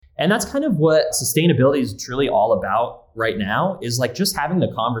And that's kind of what sustainability is truly all about right now, is like just having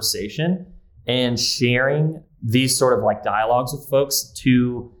the conversation and sharing these sort of like dialogues with folks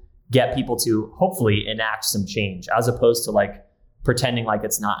to get people to hopefully enact some change, as opposed to like pretending like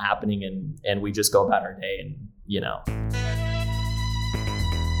it's not happening and we just go about our day and, you know.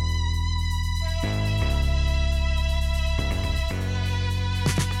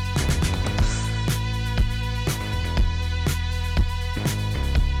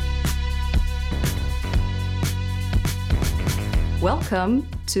 Welcome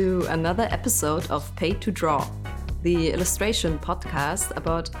to another episode of Pay to Draw, the illustration podcast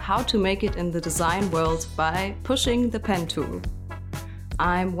about how to make it in the design world by pushing the pen tool.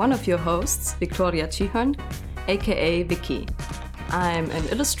 I'm one of your hosts, Victoria Chihon, aka Vicky. I'm an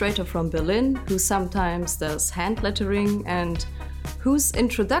illustrator from Berlin who sometimes does hand lettering and whose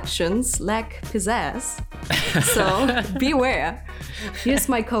introductions lack pizzazz. So beware. Here's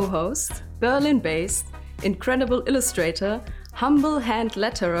my co-host, Berlin-based, incredible illustrator, humble hand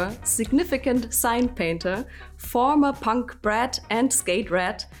letterer, significant sign painter, former punk brat and skate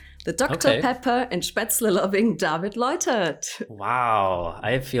rat, the Dr. Pepper and Spätzle-loving David Leutert. Wow,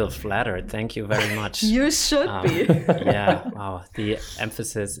 I feel flattered. Thank you very much. You should be. Yeah, wow. The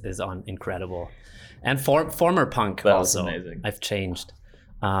emphasis is on incredible. And former punk that also. Was amazing. I've changed.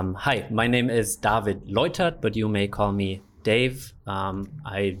 Hi, my name is David Leutert, but you may call me Dave.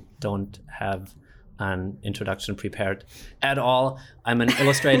 I don't have an introduction prepared at all. I'm an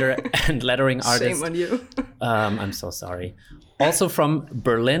illustrator and lettering artist. Shame on you. I'm so sorry. Also from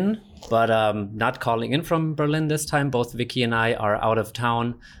Berlin, but not calling in from Berlin this time. Both Vicky and I are out of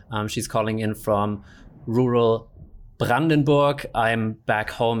town. She's calling in from rural Brandenburg. I'm back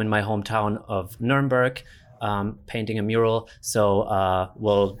home in my hometown of Nuremberg, painting a mural. So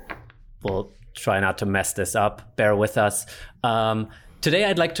we'll try not to mess this up. Bear with us. Today,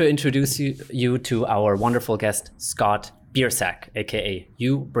 I'd like to introduce you to our wonderful guest, Scott Biersack, aka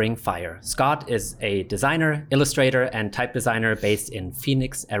You Bring Fire. Scott is a designer, illustrator, and type designer based in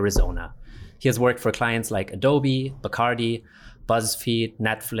Phoenix, Arizona. He has worked for clients like Adobe, Bacardi, BuzzFeed,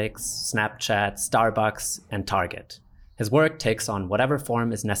 Netflix, Snapchat, Starbucks, and Target. His work takes on whatever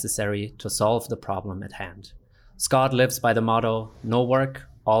form is necessary to solve the problem at hand. Scott lives by the motto, no work,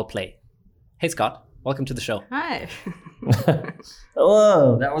 all play. Hey, Scott. Welcome to the show. Hi.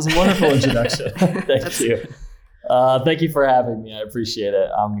 Hello. That was a wonderful introduction. Thank you. Thank you for having me. I appreciate it.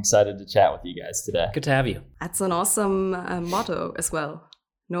 I'm excited to chat with you guys today. Good to have you. That's an awesome motto as well.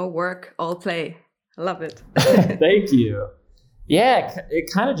 No work, all play. I love it. Thank you. Yeah, it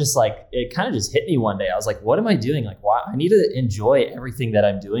kind of just hit me one day. I was like, what am I doing? Like, why? I need to enjoy everything that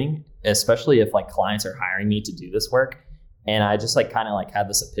I'm doing, especially if like clients are hiring me to do this work. And I just like kind of like had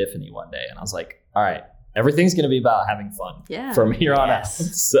this epiphany one day, and I was like, all right, everything's going to be about having fun from here on out.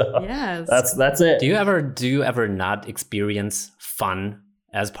 So that's it. Do you ever not experience fun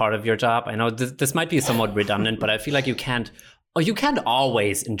as part of your job? I know this might be somewhat redundant, but I feel like you can't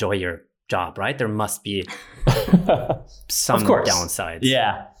always enjoy your job, right? There must be some downsides.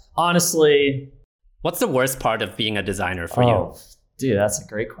 Yeah. Honestly. What's the worst part of being a designer for you? Dude, that's a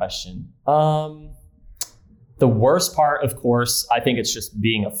great question. The worst part, of course, I think it's just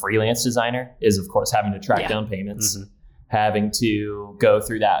being a freelance designer is, of course, having to track down payments, having to go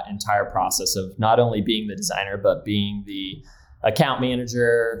through that entire process of not only being the designer, but being the account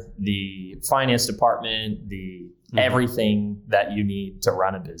manager, the finance department, the everything that you need to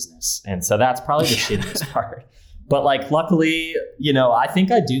run a business. And so that's probably the shittiest part. But like, luckily, you know, I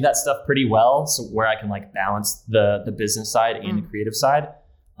think I do that stuff pretty well. So where I can like balance the business side and the creative side.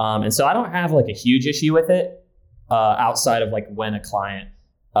 And so I don't have like a huge issue with it. Outside of like when a client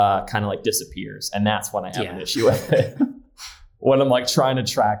kind of like disappears, and that's when I have an issue with it. When I'm like trying to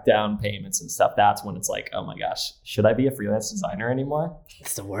track down payments and stuff, that's when it's like, oh my gosh, should I be a freelance designer anymore?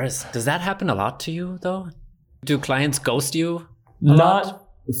 It's the worst. Does that happen a lot to you though? Do clients ghost you?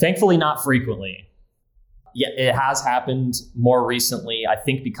 Thankfully, not frequently. Yeah, it has happened more recently. I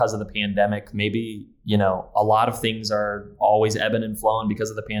think because of the pandemic, maybe, you know, a lot of things are always ebbing and flowing because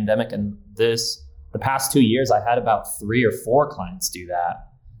of the pandemic, and the past 2 years, I had about 3 or 4 clients do that,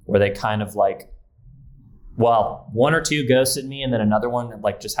 where they kind of like, well, 1 or 2 ghosted me, and then another one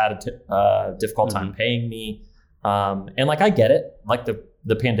like just had a difficult time paying me. And like, I get it. Like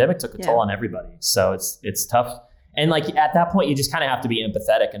the pandemic took a toll on everybody, so it's tough. And like at that point, you just kind of have to be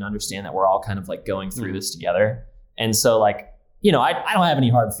empathetic and understand that we're all kind of like going through this together. And so like, you know, I don't have any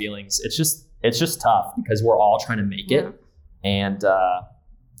hard feelings. It's just tough because we're all trying to make it, and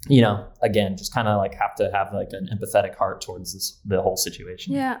you know, again, just kind of like have to have like an empathetic heart towards the whole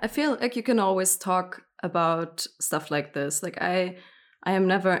situation. Yeah, I feel like you can always talk about stuff like this. Like I I am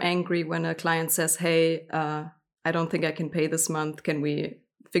never angry when a client says, hey, I don't think I can pay this month. Can we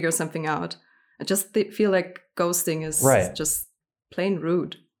figure something out? I just feel like ghosting is just plain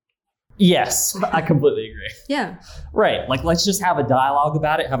rude. Yes, I completely agree. Yeah. Right. Like, let's just have a dialogue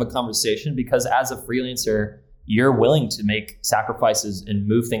about it, have a conversation, because as a freelancer, you're willing to make sacrifices and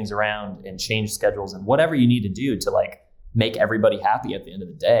move things around and change schedules and whatever you need to do to like make everybody happy at the end of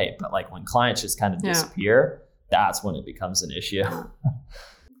the day. But like when clients just kind of disappear, that's when it becomes an issue.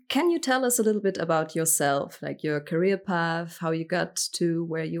 Can you tell us a little bit about yourself, like your career path, how you got to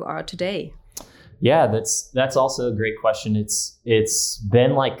where you are today? Yeah, that's also a great question. It's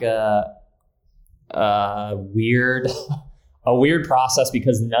been like a weird process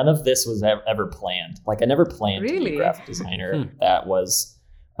because none of this was ever planned. Like I never planned to be a graphic designer. That was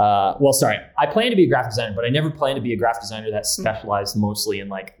I planned to be a graphic designer, but I never planned to be a graphic designer that specialized mostly in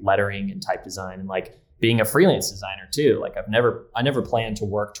like lettering and type design and like being a freelance designer too. Like I never planned to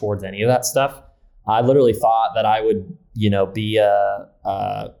work towards any of that stuff. I literally thought that I would, be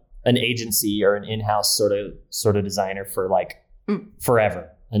an agency or an in-house sort of designer for like forever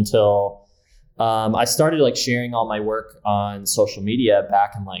until I started like sharing all my work on social media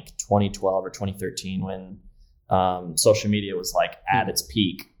back in like 2012 or 2013 when social media was like at its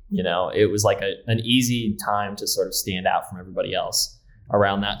peak. It was like an easy time to sort of stand out from everybody else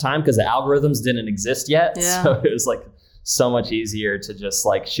around that time because the algorithms didn't exist yet. Yeah. So it was like so much easier to just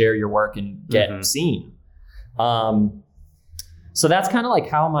like share your work and get seen. So that's kind of like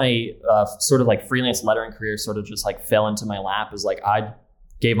how my sort of like freelance lettering career sort of just like fell into my lap. Is like I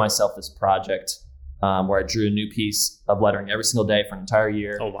gave myself this project where I drew a new piece of lettering every single day for an entire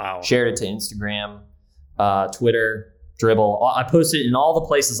year. Oh, wow. Shared it to Instagram, Twitter, Dribbble. I posted it in all the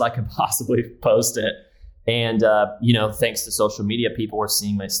places I could possibly post it. And, thanks to social media, people were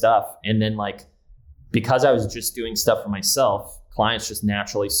seeing my stuff. And then like, because I was just doing stuff for myself, clients just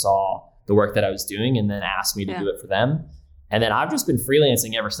naturally saw the work that I was doing and then asked me to do it for them. And then I've just been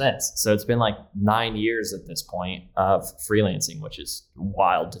freelancing ever since. So it's been like 9 years at this point of freelancing, which is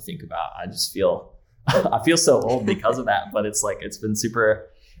wild to think about. I just feel, I feel so old because of that, but it's like, it's been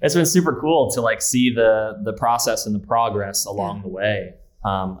super cool to like see the process and the progress along the way.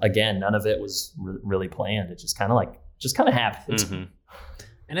 Again, none of it was really planned. It just kind of happened. Mm-hmm.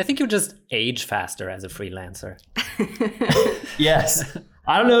 And I think you just age faster as a freelancer. Yes.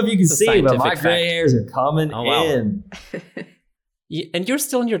 I don't know if you can see, but my gray hairs are coming in. And you're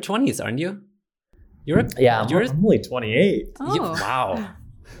still in your 20s, aren't you? I'm only 28. Oh. Wow.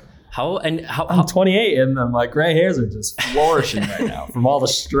 How I'm 28 and my gray hairs are just flourishing right now from all the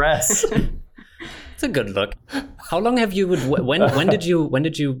stress. It's a good look. How long have you when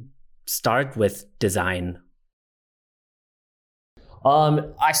did you start with design?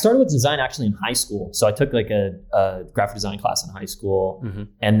 I started with design actually in high school. So I took like a graphic design class in high school. Mm-hmm.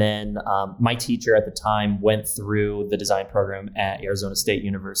 And then my teacher at the time went through the design program at Arizona State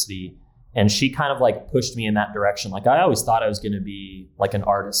University. And she kind of like pushed me in that direction. Like I always thought I was going to be like an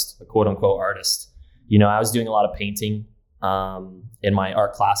artist, a quote unquote artist. I was doing a lot of painting in my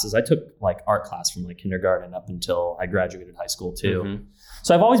art classes. I took like art class from like kindergarten up until I graduated high school too. Mm-hmm.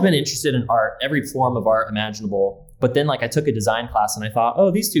 So I've always been interested in art, every form of art imaginable. But then like I took a design class and I thought,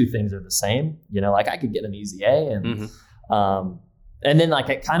 oh, these two things are the same. Like I could get an easy A. And then like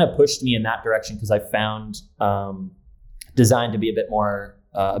it kind of pushed me in that direction because I found design to be a bit more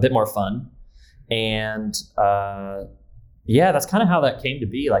fun. And that's kind of how that came to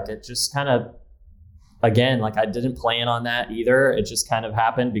be. Like it just kind of, again, like I didn't plan on that either. It just kind of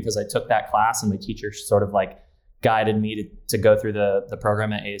happened because I took that class and my teacher sort of like guided me to go through the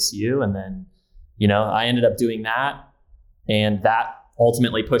program at ASU. And then, I ended up doing that, and that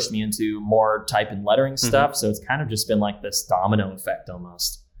ultimately pushed me into more type and lettering stuff. So it's kind of just been like this domino effect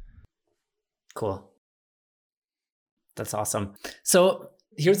almost. Cool. That's awesome. So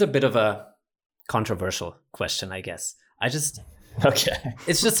here's a bit of a controversial question, I guess. Okay.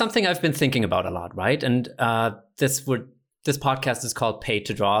 It's just something I've been thinking about a lot, right? And this podcast is called Pay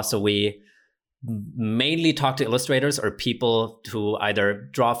to Draw. So we mainly talk to illustrators or people who either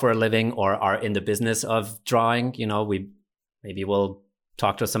draw for a living or are in the business of drawing. Maybe we'll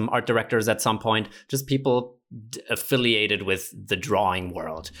talk to some art directors at some point, just people affiliated with the drawing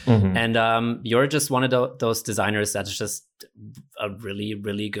world. Mm-hmm. And you're just one of those designers that's just a really,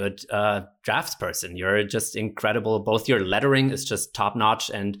 really good draftsperson. You're just incredible. Both your lettering is just top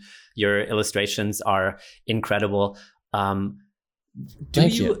notch and your illustrations are incredible.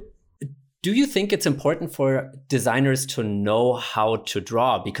 Thank you. Do you think it's important for designers to know how to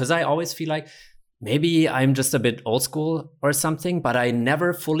draw? Because I always feel like maybe I'm just a bit old school or something, but I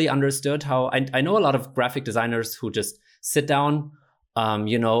never fully understood how. I know a lot of graphic designers who just sit down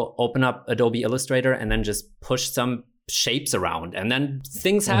open up Adobe Illustrator and then just push some shapes around, and then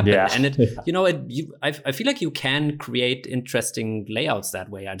things happen. And I feel like you can create interesting layouts that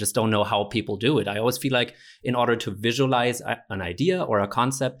way. I just don't know how people do it. I always feel like in order to visualize an idea or a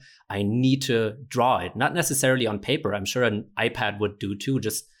concept, I need to draw it, not necessarily on paper. I'm sure an iPad would do too,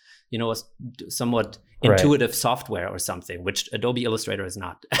 just a somewhat intuitive software or something, which Adobe Illustrator is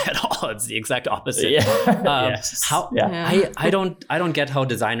not at all. It's the exact opposite. I don't get how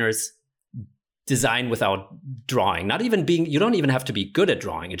designers design without drawing. You don't even have to be good at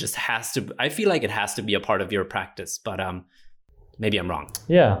drawing. It just has to. I feel like it has to be a part of your practice, but maybe I'm wrong.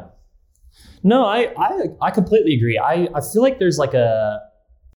 Yeah. No, I completely agree. I feel like there's like a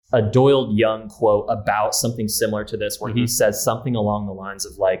Doyle Young quote about something similar to this, where he says something along the lines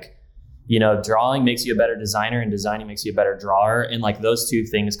of like, drawing makes you a better designer and designing makes you a better drawer. And like those two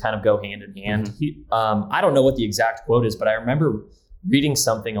things kind of go hand in hand. I don't know what the exact quote is, but I remember reading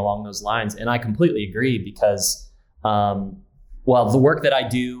something along those lines. And I completely agree because, the work that I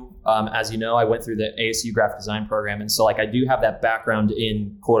do, as you know, I went through the ASU graphic design program. And so like, I do have that background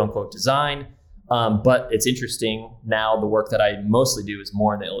in quote unquote design. But it's interesting now, the work that I mostly do is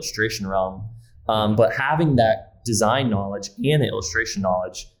more in the illustration realm. But having that design knowledge and the illustration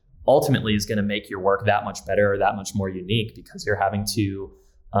knowledge ultimately is going to make your work that much better or that much more unique, because you're having to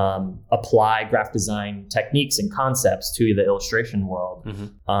apply graphic design techniques and concepts to the illustration world,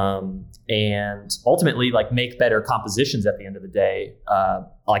 and ultimately like make better compositions at the end of the day.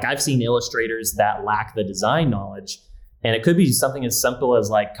 Like I've seen illustrators that lack the design knowledge, and it could be something as simple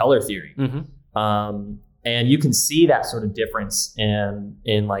as like color theory. And you can see that sort of difference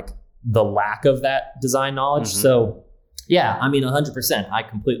in like the lack of that design knowledge. So yeah, I mean, 100%. I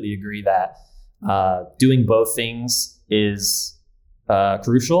completely agree that doing both things is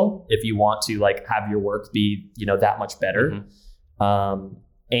crucial if you want to like have your work be, that much better.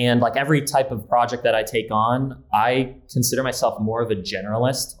 And like every type of project that I take on, I consider myself more of a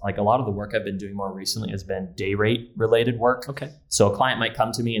generalist. Like a lot of the work I've been doing more recently has been day rate related work. Okay. So a client might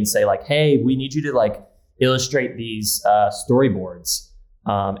come to me and say like, hey, we need you to like illustrate these storyboards.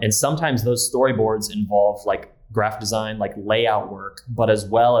 And sometimes those storyboards involve like graphic design, like layout work, but as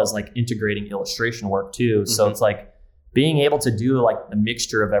well as like integrating illustration work too. So it's like being able to do like the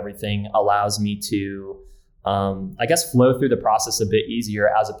mixture of everything allows me to, I guess, flow through the process a bit easier,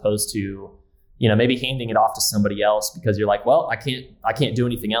 as opposed to, maybe handing it off to somebody else because you're like, well, I can't do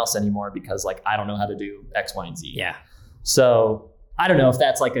anything else anymore because like, I don't know how to do X, Y, and Z. Yeah. So I don't know if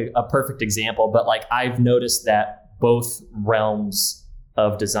that's like a perfect example, but like I've noticed that both realms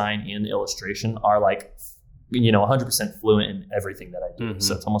of design and illustration are like, 100% fluent in everything that I do.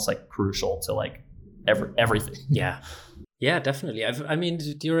 So it's almost like crucial to like everything. Yeah, definitely. I mean,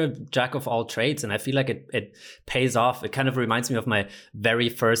 you're a jack of all trades, and I feel like it pays off. It kind of reminds me of my very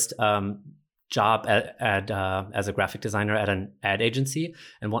first job as a graphic designer at an ad agency.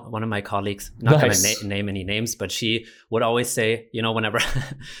 And one of my colleagues, not going to name any names, but she would always say,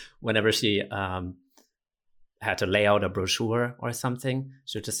 whenever she had to lay out a brochure or something,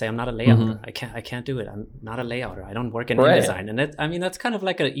 she would just say, I'm not a layouter. I can't do it. I'm not a layouter. I don't work in InDesign. And that's kind of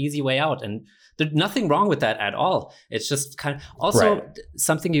like an easy way out. And there's nothing wrong with that at all. It's just kind of also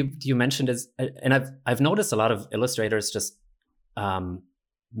something you mentioned is, and I've noticed a lot of illustrators just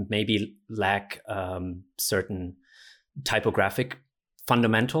maybe lack certain typographic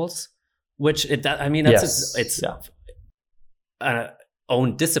fundamentals, which it's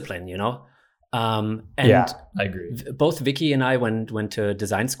own discipline, And I agree. Both Vicky and I went to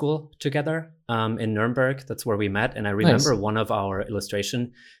design school together in Nuremberg. That's where we met. And I remember one of our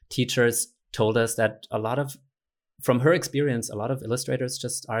illustration teachers told us that from her experience, a lot of illustrators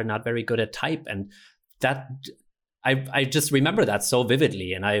just are not very good at type. And that I just remember that so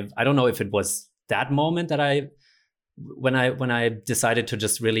vividly. And I don't know if it was that moment that when I decided to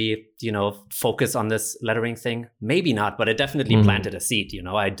just really, focus on this lettering thing, maybe not, but it definitely planted a seed,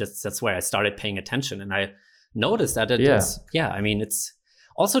 that's where I started paying attention. And I noticed that it's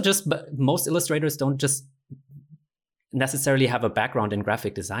also just, most illustrators don't just necessarily have a background in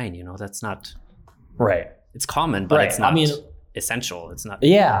graphic design, that's not right. It's common, but it's not essential. It's not.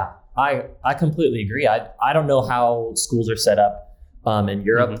 Yeah, I completely agree. I don't know how schools are set up in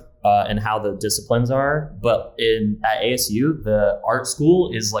Europe and how the disciplines are, but at ASU, the art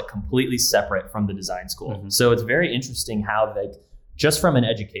school is like completely separate from the design school. So it's very interesting how just from an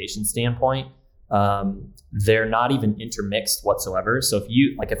education standpoint, they're not even intermixed whatsoever. So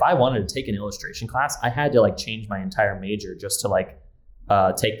if I wanted to take an illustration class, I had to like change my entire major just to like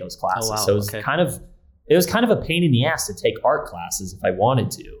take those classes. Oh, wow. So it was kind of a pain in the ass to take art classes if I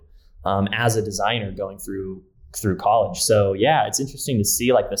wanted to, as a designer going through through college. So yeah, it's interesting to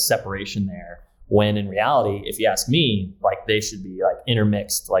see like the separation there, when in reality, if you ask me, like they should be like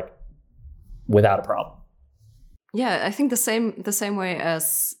intermixed, like without a problem. Yeah, I think the same way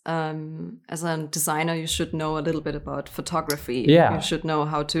as a designer, you should know a little bit about photography. Yeah. You should know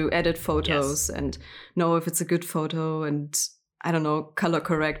how to edit photos and know if it's a good photo and, I don't know, color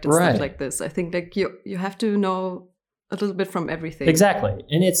correct and stuff like this. I think like you have to know a little bit from everything. Exactly.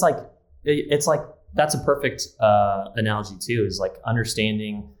 And it's like that's a perfect analogy too, is like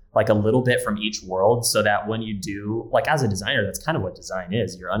understanding like a little bit from each world, so that when you do, like as a designer, that's kind of what design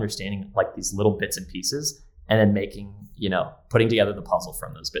is. You're understanding like these little bits and pieces, and then making, putting together the puzzle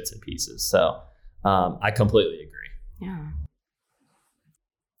from those bits and pieces. So I completely agree. Yeah.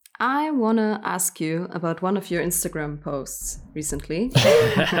 I want to ask you about one of your Instagram posts recently.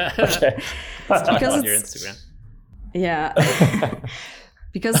 Okay. Because on your Instagram. Yeah.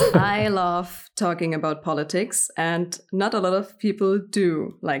 Because I love talking about politics, and not a lot of people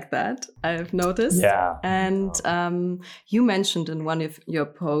do like that, I've noticed. Yeah. And you mentioned in one of your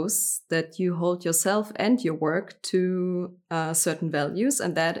posts that you hold yourself and your work to certain values,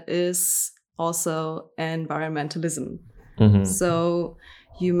 and that is also environmentalism. Mm-hmm. So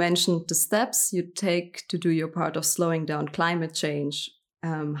you mentioned the steps you take to do your part of slowing down climate change.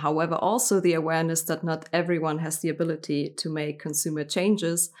 However, also the awareness that not everyone has the ability to make consumer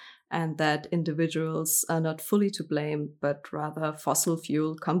changes, and that individuals are not fully to blame, but rather fossil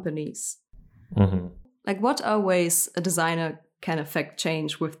fuel companies. Mm-hmm. Like, what are ways a designer can affect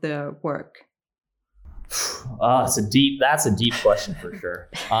change with their work? That's a deep question for sure.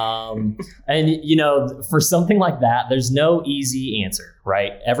 And for something like that, there's no easy answer,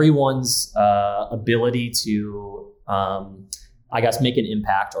 right? Everyone's ability to make an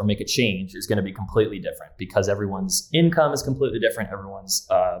impact or make a change is going to be completely different, because everyone's income is completely different. Everyone's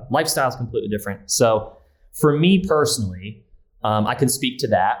lifestyle is completely different. So for me personally, I can speak to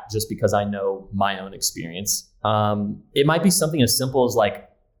that just because I know my own experience. It might be something as simple as like,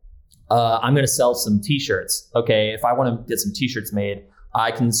 I'm going to sell some t-shirts. Okay, if I want to get some t-shirts made,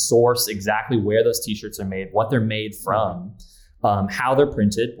 I can source exactly where those t-shirts are made, what they're made from, how they're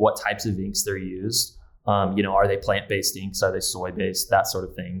printed, what types of inks they're used. Are they plant-based inks? Are they soy-based? That sort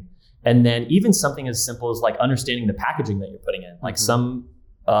of thing. And then even something as simple as like understanding the packaging that you're putting in. Like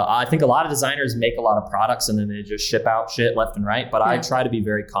I think a lot of designers make a lot of products and then they just ship out shit left and right. But I try to be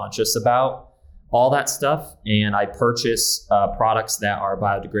very conscious about all that stuff. And I purchase products that are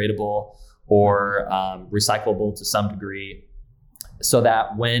biodegradable or recyclable to some degree, so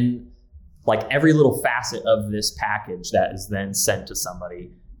that when like every little facet of this package that is then sent to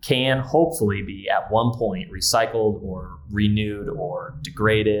somebody can hopefully be at one point recycled or renewed or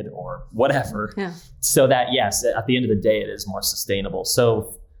degraded or whatever. Yeah. So that, yes, at the end of the day, it is more sustainable.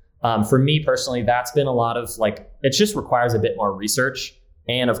 So for me personally, that's been a lot of like, it just requires a bit more research.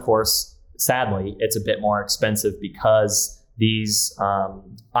 And of course, sadly, it's a bit more expensive because these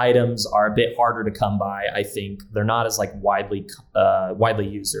items are a bit harder to come by. I think they're not as like widely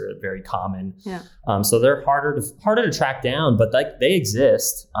used or very common. Yeah. So they're harder to track down, but like they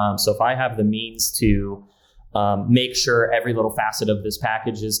exist. So if I have the means to make sure every little facet of this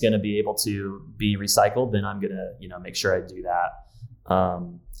package is going to be able to be recycled, then I'm going to make sure I do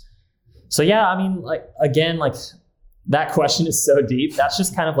that. So yeah, I mean, like again, like that question is so deep. That's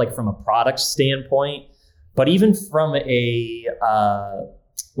just kind of like from a product standpoint. But even from a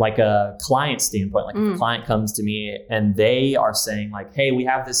client standpoint, like if a client comes to me and they are saying like, hey, we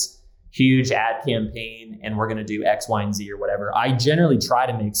have this huge ad campaign and we're going to do X, Y, and Z or whatever, I generally try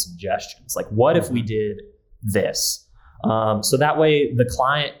to make suggestions. Like, what if we did this? So that way the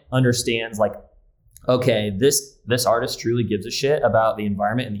client understands like, okay, this artist truly gives a shit about the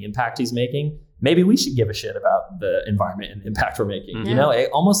environment and the impact he's making. Maybe we should give a shit about the environment and the impact we're making. Yeah.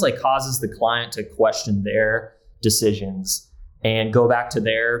 It almost like causes the client to question their decisions and go back to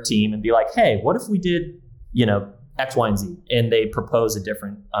their team and be like, hey, what if we did, X, Y, and Z? And they propose a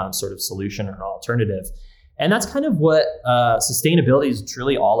different sort of solution or an alternative. And that's kind of what sustainability is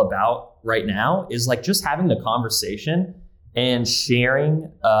truly all about right now, is like just having the conversation and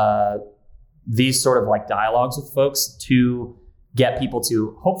sharing these sort of like dialogues with folks to get people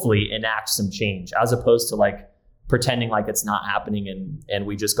to hopefully enact some change, as opposed to like pretending like it's not happening and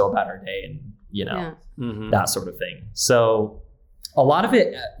we just go about our day and, that sort of thing. So a lot of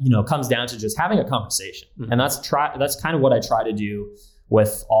it, comes down to just having a conversation. And that's kind of what I try to do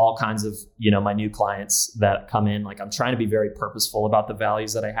with all kinds of, my new clients that come in. Like I'm trying to be very purposeful about the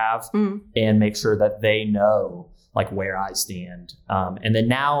values that I have and make sure that they know like where I stand. And then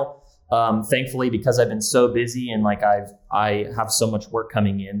now, thankfully, because I've been so busy and like I have so much work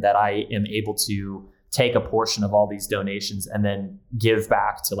coming in, that I am able to take a portion of all these donations and then give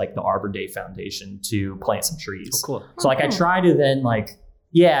back to like the Arbor Day Foundation to plant some trees. Oh, cool. So like I try to then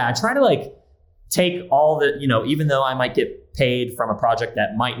I try to like take all the, even though I might get paid from a project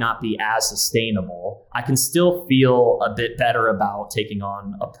that might not be as sustainable, I can still feel a bit better about taking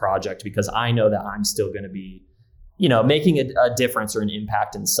on a project because I know that I'm still going to be, making a difference or an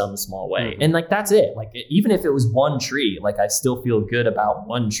impact in some small way. And like, that's it. Like, even if it was one tree, like I still feel good about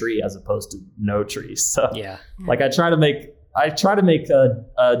one tree as opposed to no trees. So like I try to make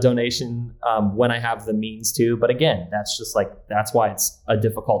a donation when I have the means to, but again, that's why it's a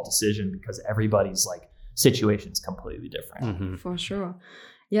difficult decision because everybody's like situation is completely different. For sure.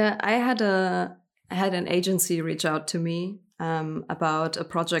 Yeah, I had an agency reach out to me about a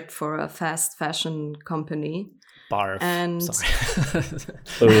project for a fast fashion company. Barf. And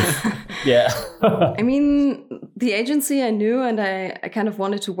yeah. I mean, the agency I knew and I kind of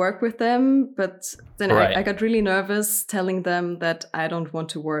wanted to work with them, but then I got really nervous telling them that I don't want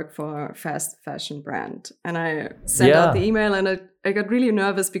to work for a fast fashion brand. And I sent out the email and I got really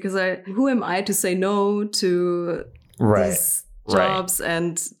nervous because who am I to say no to these jobs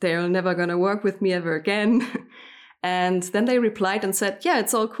and they're never going to work with me ever again. And then they replied and said, yeah,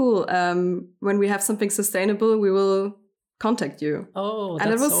 it's all cool. When we have something sustainable, we will contact you. Oh, that's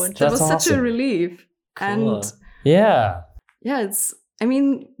and it was, so interesting. That was such a relief. Cool. And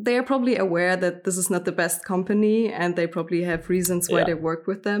they are probably aware that this is not the best company and they probably have reasons why they work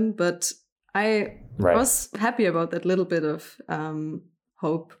with them. But I was happy about that little bit of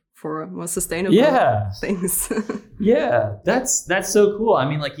hope for more sustainable things. That's so cool. I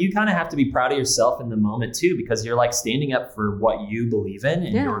mean, like you kind of have to be proud of yourself in the moment too, because you're like standing up for what you believe in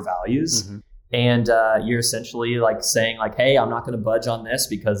and your values. And you're essentially like saying like, hey, I'm not going to budge on this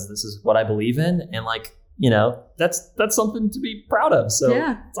because this is what I believe in. And like, that's something to be proud of. So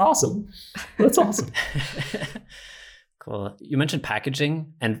it's awesome. That's awesome. Cool. You mentioned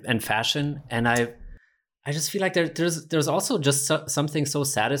packaging and fashion, and I just feel like there's also just something so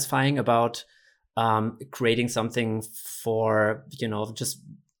satisfying about creating something for, just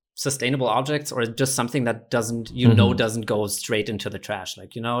sustainable objects or just something that doesn't go straight into the trash.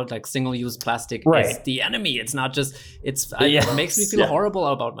 Like, like single-use plastic is the enemy. It's not just, it makes me feel horrible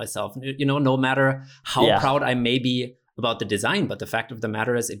about myself, no matter how proud I may be about the design. But the fact of the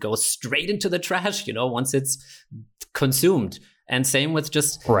matter is it goes straight into the trash, once it's consumed. And same with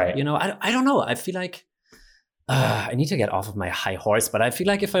just, I don't know. I feel like, I need to get off of my high horse, but I feel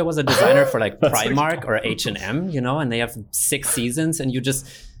like if I was a designer for like Primark or H&M, and they have 6 seasons and you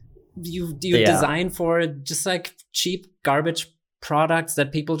design for just like cheap garbage products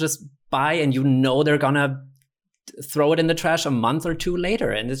that people just buy and they're gonna throw it in the trash a month or 2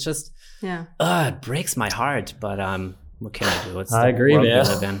 later. And it's just, it breaks my heart, but what can I do? It's I agree, man. We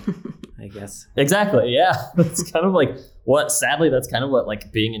live in, I guess. Exactly. Yeah. It's kind of like sadly, that's kind of what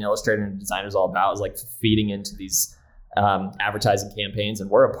like being an illustrator and a designer is all about, is like feeding into these advertising campaigns,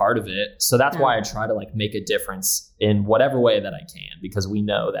 and we're a part of it. So that's why I try to like make a difference in whatever way that I can, because we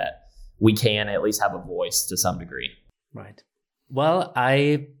know that we can at least have a voice to some degree. Right. Well,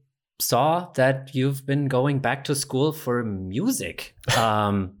 I saw that you've been going back to school for music.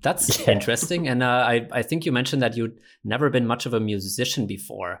 That's interesting. And I think you mentioned that you'd never been much of a musician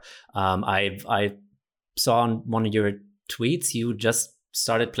before. I saw on one of your tweets, you just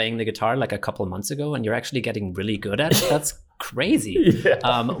started playing the guitar like a couple of months ago, and you're actually getting really good at it. That's crazy.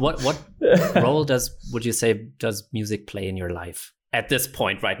 What role would you say does music play in your life at this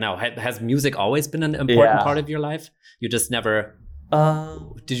point right now? Has music always been an important part of your life? You just never...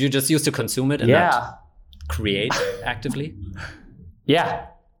 did you just used to consume it and not create actively? Yeah,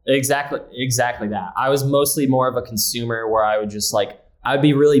 exactly that. I was mostly more of a consumer, where I would just like, I'd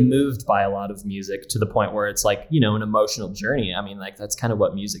be really moved by a lot of music to the point where it's like, an emotional journey. I mean, like that's kind of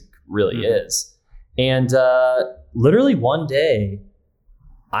what music really is. And literally one day,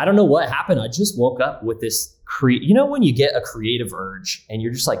 I don't know what happened. I just woke up with this when you get a creative urge and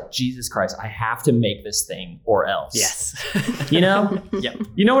you're just like, Jesus Christ, I have to make this thing or else. Yes. Yeah.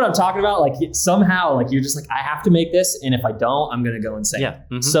 You know what I'm talking about? Like somehow, like you're just like, I have to make this. And if I don't, I'm going to go insane. Yeah.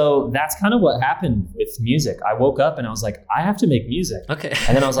 Mm-hmm. So that's kind of what happened with music. I woke up and I was like, I have to make music. Okay.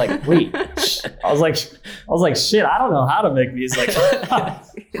 And then I was like, wait, I was like, shit, I don't know how to make music.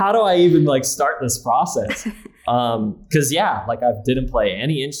 How do I even like start this process? Cause like I didn't play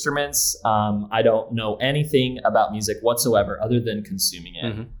any instruments. I don't know anything about music whatsoever other than consuming it.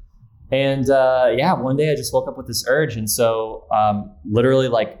 Mm-hmm. And one day I just woke up with this urge. And so literally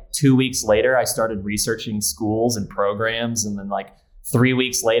like 2 weeks later, I started researching schools and programs. And then like 3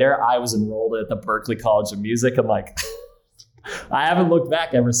 weeks later, I was enrolled at the Berklee College of Music. I'm like, I haven't looked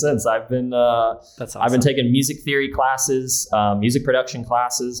back ever since. I've been That's awesome. I've been taking music theory classes, music production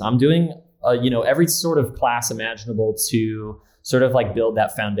classes. I'm doing every sort of class imaginable to sort of like build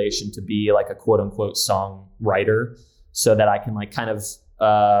that foundation to be like a quote unquote songwriter, so that I can like kind of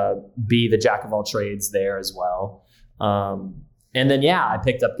be the jack of all trades there as well. And then I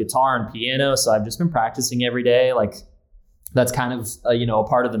picked up guitar and piano, so I've just been practicing every day. Like that's kind of a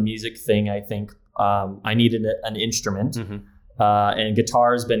part of the music thing. I think I needed an instrument. Mm-hmm. And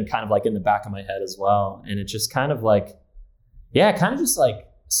guitar has been kind of like in the back of my head as well. And it just kind of like, kind of just like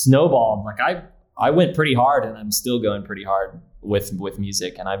snowballed. Like I went pretty hard, and I'm still going pretty hard with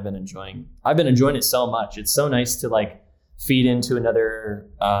music. And I've been enjoying it so much. It's so nice to like feed into another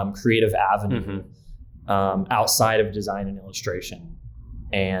creative avenue outside of design and illustration.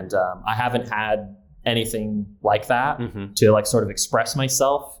 And I haven't had anything like that to like sort of express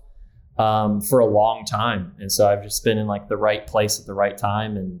myself for a long time. And so I've just been in like the right place at the right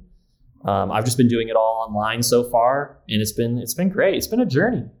time. And I've just been doing it all online so far. And it's been great. It's been a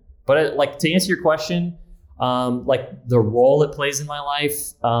journey. But like to answer your question, like the role it plays in my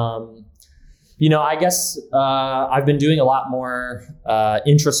life, I guess I've been doing a lot more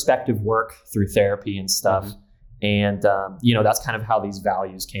introspective work through therapy and stuff. And, that's kind of how these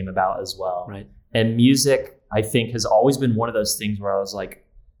values came about as well. Right. And music, I think, has always been one of those things where I was like,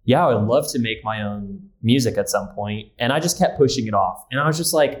 I would love to make my own music at some point. And I just kept pushing it off. And I was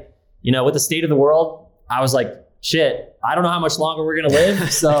just like, with the state of the world, I was like, shit, I don't know how much longer we're going to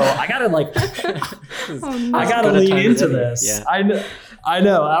live. So I got to like, I got to lean into this. Yeah. I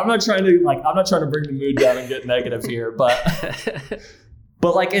know. I'm not trying to bring the mood down and get negative here, but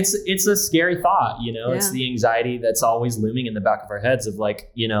like, it's a scary thought, it's the anxiety that's always looming in the back of our heads of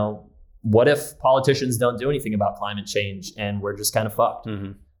like, what if politicians don't do anything about climate change and we're just kind of fucked,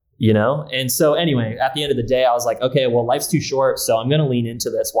 And so anyway, at the end of the day, I was like, okay, well, life's too short. So I'm going to lean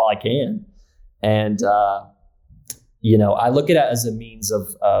into this while I can. And, I look at it as a means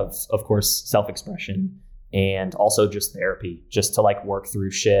of course, self-expression and also just therapy, just to like work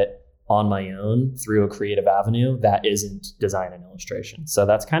through shit on my own through a creative avenue that isn't design and illustration. So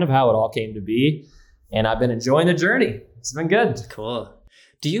that's kind of how it all came to be. And I've been enjoying the journey. It's been good. Cool.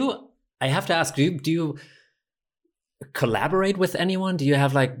 I have to ask, do you collaborate with anyone? Do you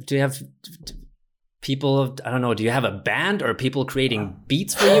have people, I don't know, do you have a band or people creating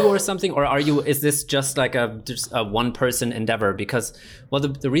beats for you or something? Or is this just like just a one person endeavor? Because, well,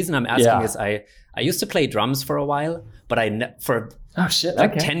 the reason I'm asking is I used to play drums for a while, but for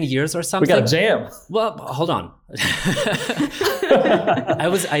 10 years or something. We got a jam. Well, hold on.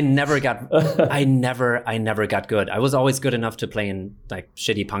 I never got good. I was always good enough to play in like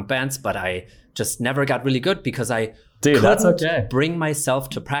shitty punk bands, but I just never got really good because I couldn't bring myself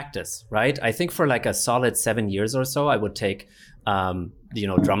to practice, right? I think for like a solid 7 years or so, I would take drum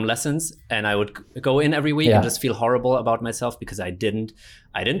lessons, and I would go in every week and just feel horrible about myself because I didn't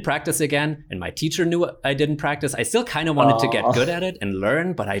practice again, and my teacher knew I didn't practice. I still kind of wanted to get good at it and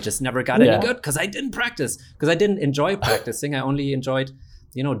learn, but I just never got any good because I didn't practice, because I didn't enjoy practicing. I only enjoyed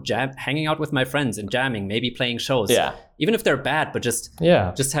hanging out with my friends and jamming, maybe playing shows, even if they're bad, but just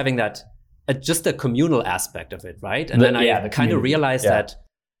having that just the communal aspect of it, right? And then I kind of realized that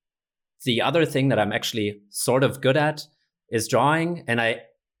the other thing that I'm actually sort of good at is drawing. And I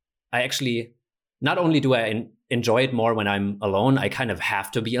actually, not only do I enjoy it more when I'm alone, I kind of have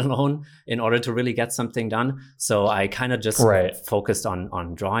to be alone in order to really get something done. So I kind of just focused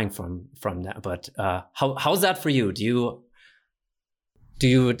on drawing from that. But how's that for you? Do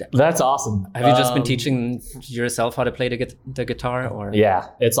you? That's awesome. Have you just been teaching yourself how to play the guitar, or? Yeah,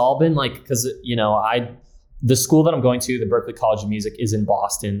 it's all been like, because the school that I'm going to, the Berklee College of Music, is in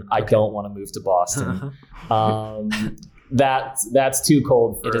Boston. I don't want to move to Boston. That's too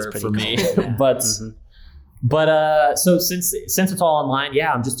cold for me. But so since it's all online,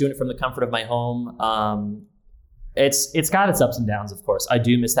 I'm just doing it from the comfort of my home. It's got its ups and downs, of course. I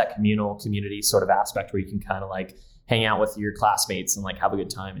do miss that community sort of aspect where you can kind of like hang out with your classmates and like have a good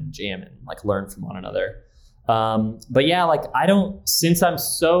time and jam and like learn from one another. But like since I'm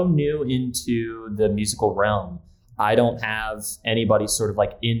so new into the musical realm, I don't have anybody sort of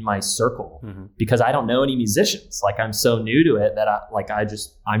like in my circle because I don't know any musicians. Like I'm so new to it that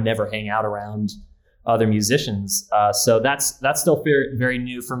I never hang out around other musicians. So that's still very, very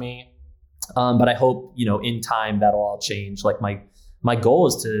new for me. But I hope, in time that'll all change. Like my goal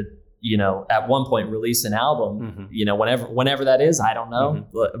is to, at one point release an album, whenever that is, I don't know.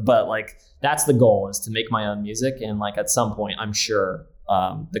 But like, that's the goal, is to make my own music. And like, at some point, I'm sure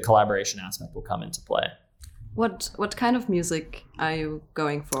the collaboration aspect will come into play. What kind of music are you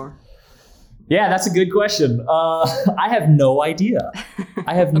going for? Yeah, that's a good question. I have no idea.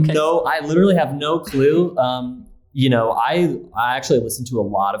 I literally have no clue. I actually listen to a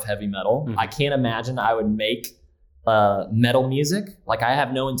lot of heavy metal. I can't imagine I would make metal music. Like, I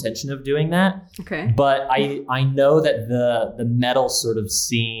have no intention of doing that. Okay. But I know that the metal sort of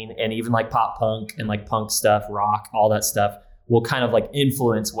scene, and even like pop punk and like punk stuff, rock, all that stuff, will kind of like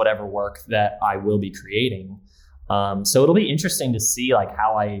influence whatever work that I will be creating. So it'll be interesting to see like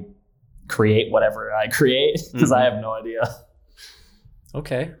how I create whatever I create, because I have no idea.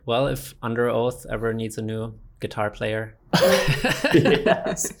 Okay. Well, if Under Oath ever needs a new guitar player.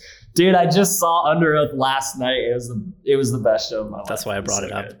 Yes. Dude, I just saw Under Oath last night. It was the best show of my life. That's why I brought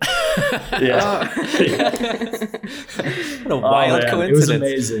it up. Yeah. What a wild coincidence. It was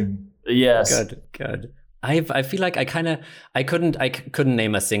amazing. Yes. Good. I feel like I couldn't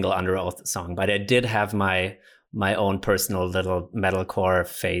name a single Under Oath song, but I did have my own personal little metalcore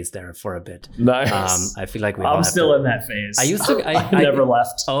phase there for a bit. Nice. I feel like I'm still in that phase. I never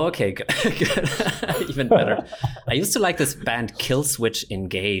left. Oh, okay, good. Even better. I used to like this band Killswitch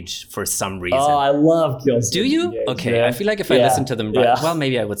Engage for some reason. Oh, I love Killswitch. Do you? Engage, okay, yeah. I feel like if I listened to them, well,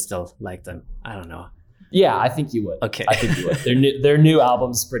 maybe I would still like them. I don't know. Yeah, I think you would. Okay. I think you would. Their new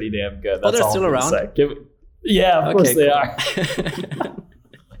album's pretty damn good. That's they're all still I'm around? say. Yeah, of course they are.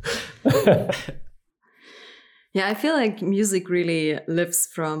 Yeah, I feel like music really lives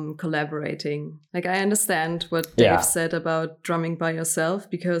from collaborating. Like, I understand what Dave said about drumming by yourself,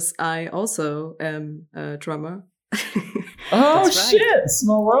 because I also am a drummer. Oh, shit.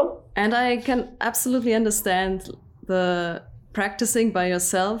 Small world. And I can absolutely understand the practicing by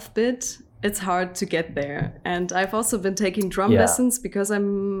yourself bit. It's hard to get there. And I've also been taking drum lessons because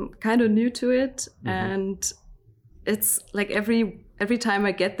I'm kind of new to it. And it's like every time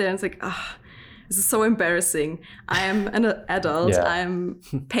I get there, it's like, this is so embarrassing. I am an adult. I'm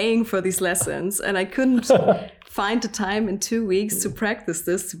paying for these lessons, and I couldn't find the time in 2 weeks to practice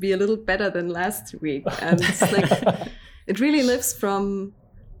this to be a little better than last week. And it's like, it really lives from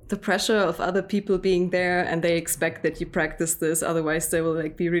the pressure of other people being there, and they expect that you practice this. Otherwise, they will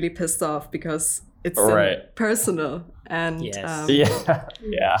like be really pissed off because it's personal. And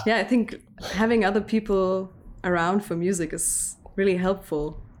I think having other people around for music is really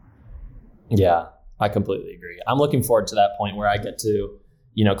helpful. Yeah, I completely agree. I'm looking forward to that point where I get to,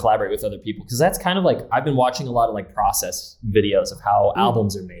 collaborate with other people, because that's kind of like, I've been watching a lot of like process videos of how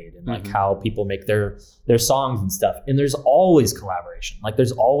albums are made and like how people make their songs and stuff. And there's always collaboration. Like,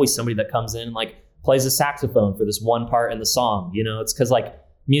 there's always somebody that comes in and like plays a saxophone for this one part in the song. It's because like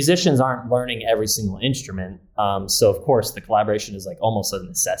musicians aren't learning every single instrument. So of course the collaboration is like almost a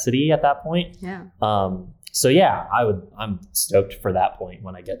necessity at that point. Yeah. So yeah, I'm stoked for that point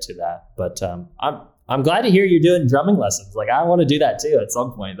when I get to that. But I'm glad to hear you're doing drumming lessons. Like, I want to do that too at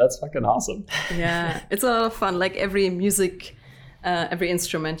some point. That's fucking awesome. Yeah, it's a lot of fun. Like, every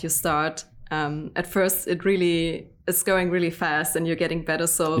instrument you start, at first it's going really fast and you're getting better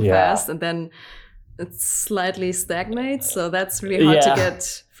so fast, and then it slightly stagnates. So that's really hard to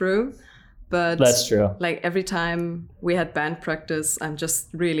get through. But that's true. Like, every time we had band practice, I'm just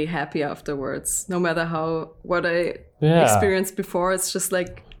really happy afterwards. No matter what I experienced before, it's just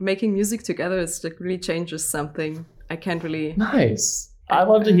like making music together. It's like really changes something. I can't really. Nice. I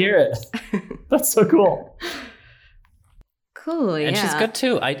love to hear it. That's so cool. Cool. And she's good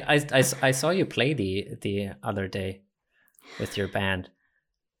too. I saw you play the other day with your band.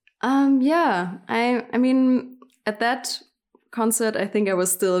 Yeah. I mean, at that concert, I think I was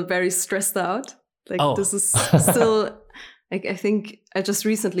still very stressed out. Like, this is still, like, I think I just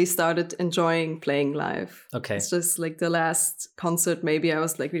recently started enjoying playing live. Okay. It's just like the last concert, maybe I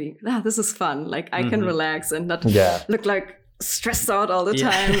was like, really, this is fun. Like, I can relax and not look like stressed out all the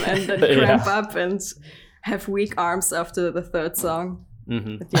time and then cramp up and have weak arms after the third song.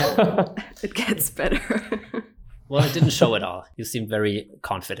 But it gets better. Well, it didn't show at all. You seemed very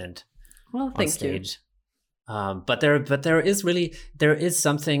confident. Well, thank you. But there is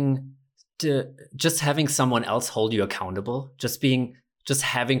something to just having someone else hold you accountable, just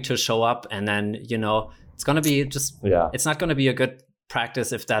having to show up, and then it's gonna be it's not gonna be a good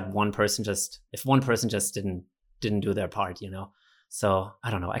practice if one person just didn't do their part, So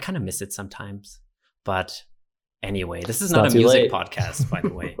I don't know. I kind of miss it sometimes, but anyway, this is not a music podcast, by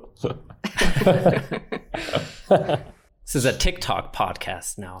the way. This is a TikTok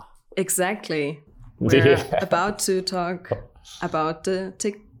podcast now. Exactly. We're about to talk about the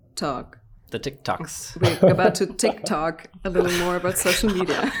TikTok. The TikToks. We're about to TikTok a little more about social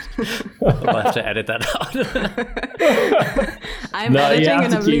media. I'll have to edit that out. I'm editing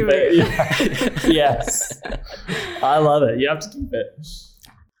and I'm leaving. Yes. I love it. You have to keep it.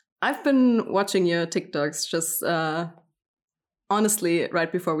 I've been watching your TikToks just honestly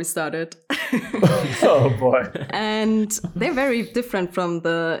right before we started. Oh boy. And they're very different from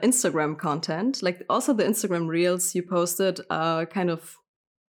the Instagram content. Like also the Instagram reels you posted are kind of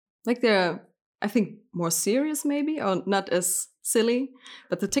like they're, I think, more serious maybe, or not as silly.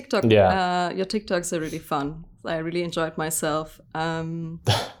 But the TikTok, your TikToks are really fun. I really enjoyed myself.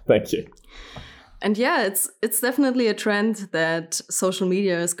 Thank you. And yeah, it's definitely a trend that social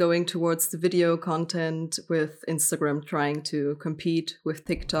media is going towards the video content, with Instagram trying to compete with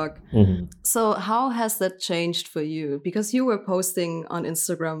TikTok. Mm-hmm. So how has that changed for you? Because you were posting on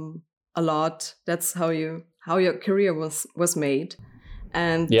Instagram a lot. That's how your career was made.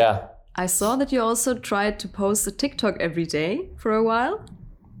 And yeah, I saw that you also tried to post a TikTok every day for a while.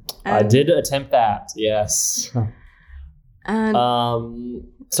 I did attempt that. Yes. And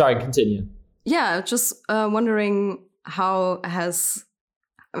sorry, continue. Yeah, just wondering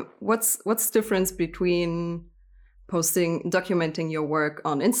what's the difference between documenting your work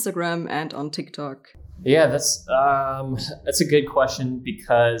on Instagram and on TikTok? Yeah, that's a good question,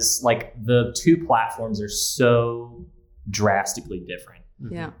 because like the two platforms are so drastically different.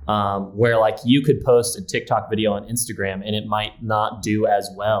 Yeah. Where like you could post a TikTok video on Instagram and it might not do as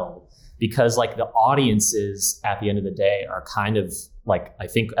well, because like the audiences at the end of the day are kind of like, I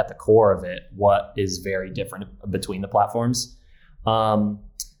think at the core of it, what is very different between the platforms.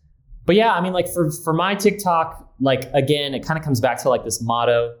 But yeah, I mean, like for my TikTok, like, again, it kind of comes back to like this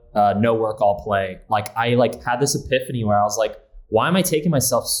motto, no work, all play. Like I like had this epiphany where I was like, why am I taking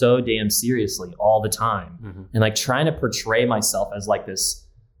myself so damn seriously all the time? Mm-hmm. And like trying to portray myself as like this,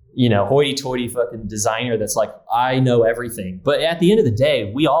 you know, hoity-toity fucking designer that's like, I know everything. But at the end of the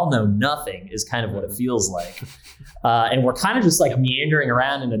day, we all know nothing is kind of what it feels like. And we're kind of just like meandering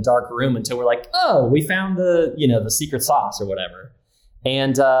around in a dark room until we're like, oh, we found the secret sauce or whatever.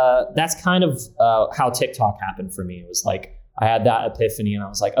 And that's kind of how TikTok happened for me. It was like, I had that epiphany and I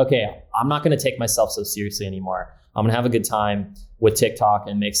was like, okay, I'm not going to take myself so seriously anymore. I'm going to have a good time with TikTok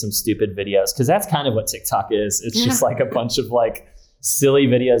and make some stupid videos. Cause that's kind of what TikTok is. It's just like a bunch of like silly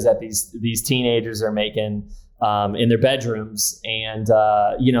videos that these teenagers are making in their bedrooms. And,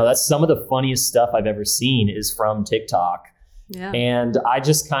 that's some of the funniest stuff I've ever seen is from TikTok. Yeah. And I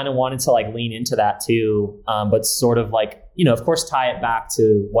just kind of wanted to like lean into that too. But sort of like, of course, tie it back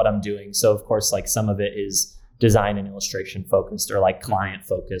to what I'm doing. So of course, like some of it is design and illustration focused or like client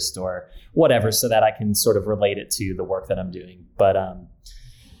focused or whatever, so that I can sort of relate it to the work that I'm doing. But,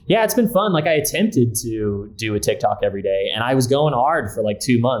 yeah, it's been fun. Like I attempted to do a TikTok every day and I was going hard for like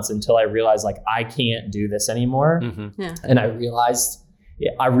 2 months until I realized like I can't do this anymore. Mm-hmm. Yeah. And I realized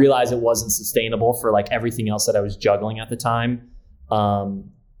it wasn't sustainable for like everything else that I was juggling at the time.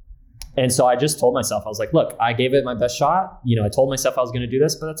 And so I just told myself, I was like, look, I gave it my best shot. I told myself I was going to do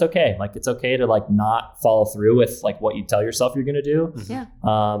this, but that's okay. Like, it's okay to like not follow through with like what you tell yourself you're going to do. Yeah.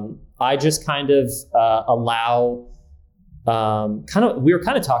 I just kind of allow, we were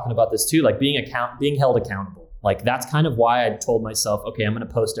kind of talking about this too, like being held accountable. Like that's kind of why I told myself, okay, I'm going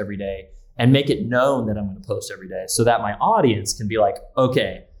to post every day and make it known that I'm going to post every day so that my audience can be like,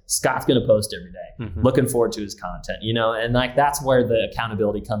 okay, Scott's going to post every day. Mm-hmm. Looking forward to his content, and like, that's where the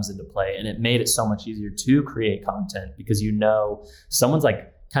accountability comes into play. And it made it so much easier to create content because, someone's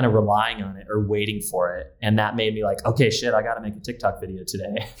like kind of relying on it or waiting for it. And that made me like, okay, shit, I got to make a TikTok video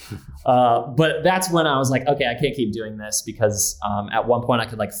today. But that's when I was like, okay, I can't keep doing this because at one point I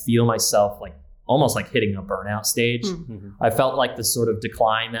could like feel myself like almost like hitting a burnout stage. Mm-hmm. I felt like the sort of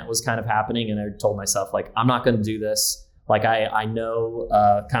decline that was kind of happening. And I told myself like, I'm not going to do this. Like I know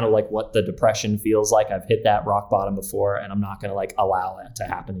kind of like what the depression feels like. I've hit that rock bottom before and I'm not going to like allow that to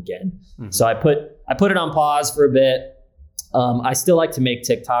happen again. Mm-hmm. So I put it on pause for a bit. I still like to make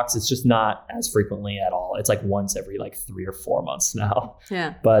TikToks. It's just not as frequently at all. It's like once every like 3 or 4 months now.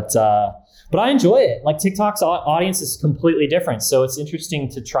 Yeah. But I enjoy it. Like TikTok's audience is completely different. So it's interesting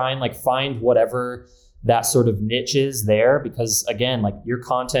to try and like find whatever that sort of niche is there, because again, like your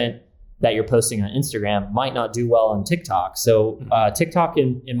content that you're posting on Instagram might not do well on TikTok. So TikTok,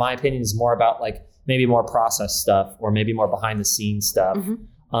 in my opinion, is more about like maybe more process stuff or maybe more behind the scenes stuff. Mm-hmm.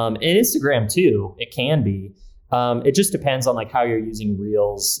 And Instagram too, it can be. It just depends on like how you're using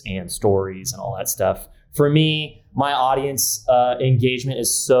reels and stories and all that stuff. For me, my audience engagement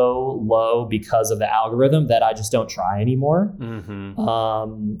is so low because of the algorithm that I just don't try anymore.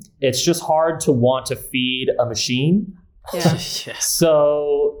 Mm-hmm. It's just hard to want to feed a machine. Yeah.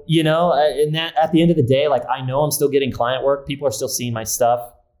 So, and that at the end of the day, like I know I'm still getting client work. People are still seeing my stuff.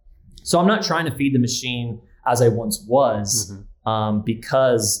 So I'm not trying to feed the machine as I once was,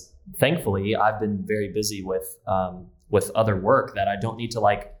 because thankfully I've been very busy with other work that I don't need to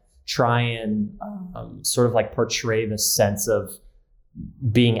like try and sort of like portray this sense of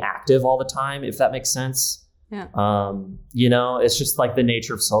being active all the time, if that makes sense. Yeah. You know, it's just like the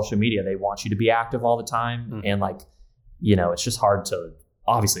nature of social media. They want you to be active all the time. And like, you know, it's just hard to,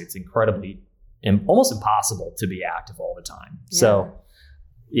 obviously it's incredibly, almost impossible to be active all the time. Yeah. So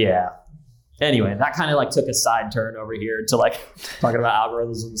yeah. Anyway, that kind of like took a side turn over here to like talking about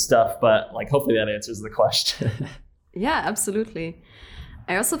algorithms and stuff, but like hopefully that answers the question. Yeah, absolutely.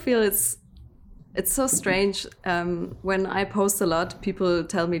 I also feel it's so strange when I post a lot, people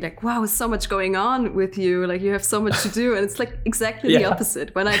tell me like, wow, there's so much going on with you. Like you have so much to do. And it's like exactly the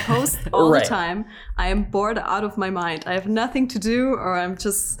opposite. When I post all the time, I am bored out of my mind. I have nothing to do, or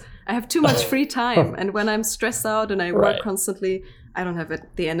I have too much free time. And when I'm stressed out and I work constantly, I don't have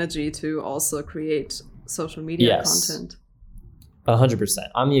the energy to also create social media content. 100%.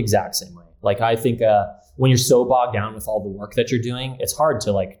 I'm the exact same way. Like I think when you're so bogged down with all the work that you're doing, it's hard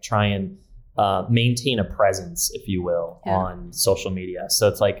to like try and maintain a presence, if you will, on social media. So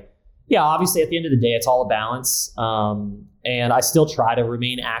it's like, yeah, obviously at the end of the day, it's all a balance. And I still try to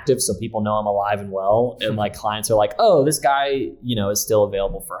remain active so people know I'm alive and well. And like clients are like, oh, this guy, you know, is still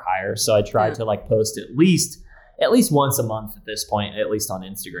available for hire. So I try to like post at least once a month at this point, at least on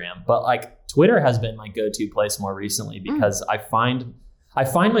Instagram. But like Twitter has been my go-to place more recently because I find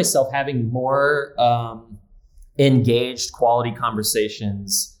myself having more engaged quality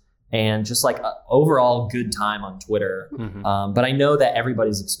conversations and just like overall good time on Twitter. But I know that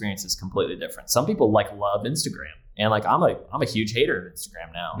everybody's experience is completely different. Some people like love Instagram, and like I'm a huge hater of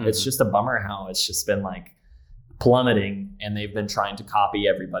Instagram now. It's just a bummer how it's just been like plummeting, and they've been trying to copy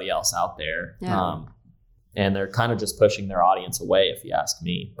everybody else out there. And they're kind of just pushing their audience away, if you ask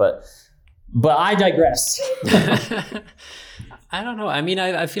me. But I digress. I don't know. I mean,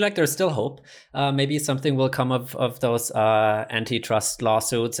 I feel like there's still hope. Maybe something will come of those antitrust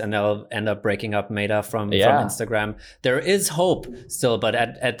lawsuits, and they'll end up breaking up Meta from Instagram. There is hope still, but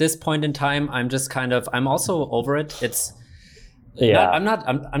at this point in time, I'm also over it. It's I'm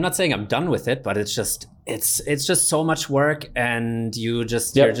not saying I'm done with it, but it's just so much work, and you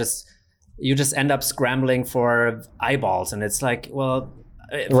just end up scrambling for eyeballs, and it's like, well,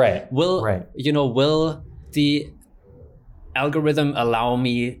 will the algorithm allow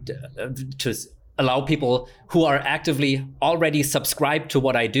me to allow people who are actively already subscribed to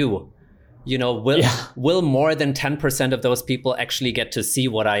what I do? You know, will more than 10% of those people actually get to see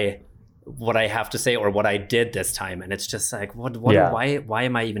what I have to say or what I did this time? And it's just like, why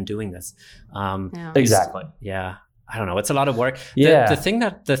am I even doing this? Exactly. Yeah. I don't know. It's a lot of work.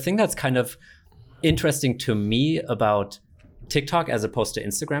 The thing that's kind of interesting to me about TikTok as opposed to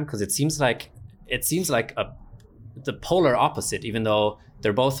Instagram, because it seems like the polar opposite, even though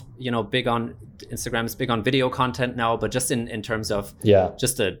they're both, you know, big on Instagram is big on video content now, but just in terms of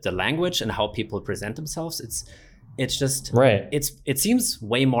just the language and how people present themselves, it's just it seems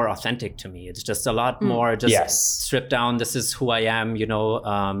way more authentic to me. It's just a lot more just stripped down. This is who I am, you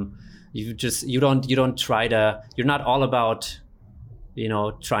know. You don't try to, you're not all about, you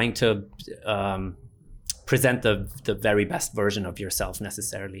know, trying to present the very best version of yourself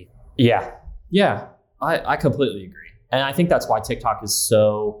necessarily. Yeah, I completely agree. And I think that's why TikTok is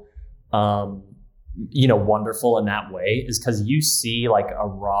so, you know, wonderful in that way, is because you see like a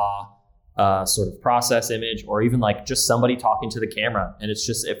raw sort of process image, or even like just somebody talking to the camera. And it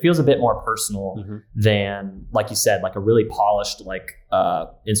feels a bit more personal than, like you said, like a really polished, like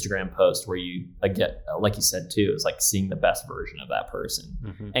Instagram post where you get, like you said too, is like seeing the best version of that person.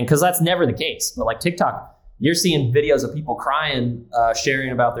 And because that's never the case. But like TikTok, you're seeing videos of people crying,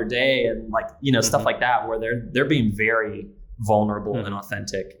 sharing about their day, and like, you know, stuff like that, where they're being very vulnerable and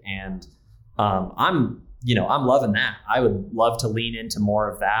authentic. And I'm loving that. I would love to lean into more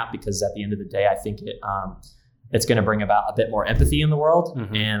of that, because at the end of the day, I think it's going to bring about a bit more empathy in the world,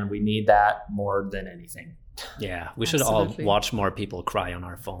 and we need that more than anything. Yeah, we should all watch more people cry on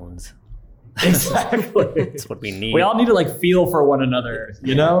our phones. Exactly. That's what we need. We all need to like feel for one another,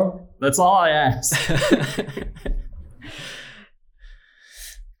 you know? That's all I ask.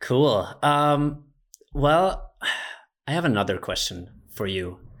 Cool. Well, I have another question for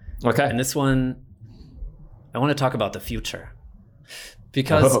you. Okay. And this one, I want to talk about the future.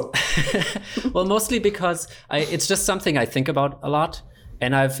 Because, well, mostly because it's just something I think about a lot.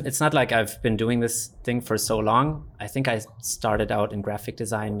 And it's not like I've been doing this thing for so long. I think I started out in graphic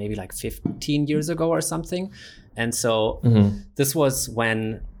design maybe like 15 years ago or something. And so this was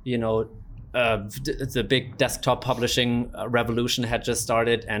when, you know, the big desktop publishing revolution had just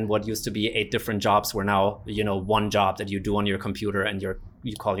started, and what used to be 8 different jobs were now, you know, one job that you do on your computer, and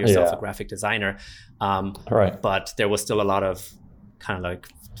you call yourself a graphic designer. But there was still a lot of kind of like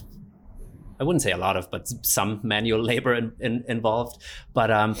I wouldn't say a lot of, but some manual labor involved. But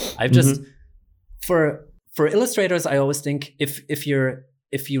I've just for illustrators, I always think if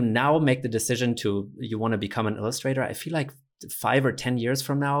you now make the decision you want to become an illustrator, I feel like 5 or 10 years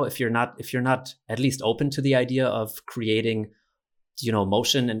from now, if you're not at least open to the idea of creating,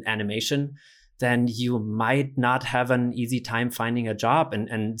 motion and animation, then you might not have an easy time finding a job.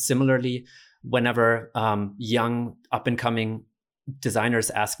 And similarly, whenever young up and coming designers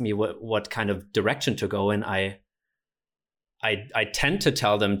ask me what kind of direction to go in, I tend to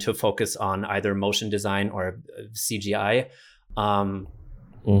tell them to focus on either motion design or CGI.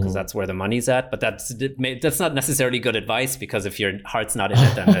 Because that's where the money's at, but that's not necessarily good advice, because if your heart's not in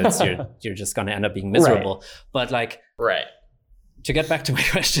it, then you're just going to end up being miserable. Right. But to get back to my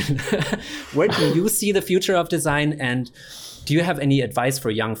question, where do you see the future of design, and do you have any advice for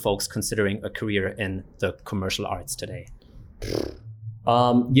young folks considering a career in the commercial arts today?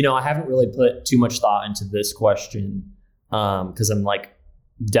 I haven't really put too much thought into this question because I'm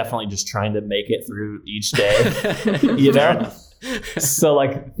definitely just trying to make it through each day. So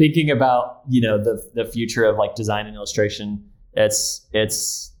thinking about the future of design and illustration, it's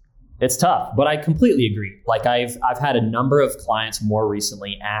tough, but I completely agree. I've had a number of clients more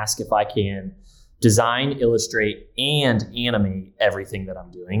recently ask if I can design, illustrate, and animate everything that I'm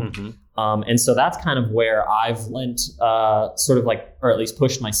doing. And so that's kind of where I've lent or at least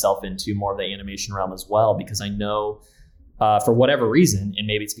pushed myself into more of the animation realm as well, because I know for whatever reason, and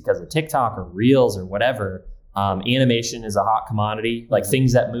maybe it's because of TikTok or Reels or whatever, animation is a hot commodity.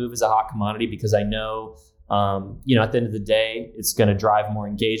 Things that move is a hot commodity, because I know, at the end of the day, it's going to drive more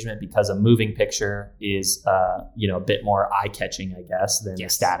engagement, because a moving picture is, a bit more eye catching, I guess, than a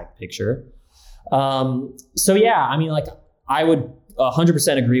static picture. So yeah, I would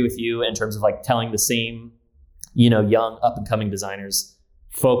 100% agree with you in terms of telling the same, young up and coming designers,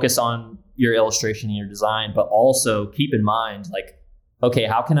 focus on your illustration and your design, but also keep in mind, okay,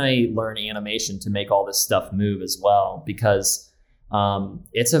 how can I learn animation to make all this stuff move as well? Because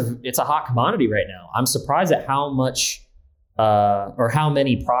it's a hot commodity right now. I'm surprised at how much or how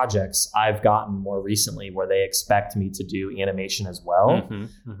many projects I've gotten more recently where they expect me to do animation as well.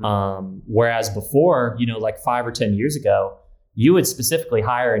 Whereas before, 5 or 10 years ago, you would specifically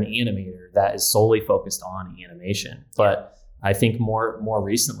hire an animator that is solely focused on animation. But I think more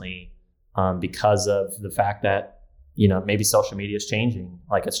recently, because of the fact that maybe social media is changing,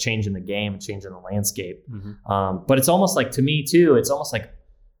 it's changing the game, changing the landscape. But it's almost to me too, it's almost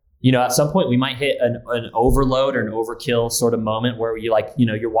at some point we might hit an overload or an overkill sort of moment where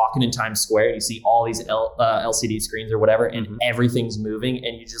you're walking in Times Square, you see all these LCD screens or whatever, and everything's moving,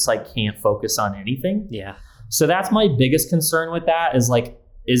 and you just can't focus on anything. Yeah. So that's my biggest concern with that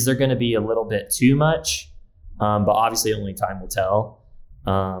is there going to be a little bit too much? But obviously only time will tell.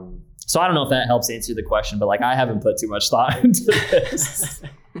 So I don't know if that helps answer the question, but I haven't put too much thought into this.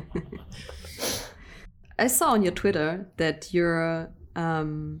 I saw on your Twitter that you're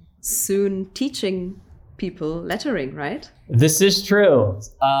soon teaching people lettering, right? This is true.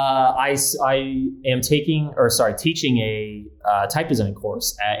 I am teaching a type design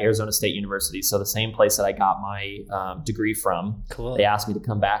course at Arizona State University. So the same place that I got my degree from. Cool. They asked me to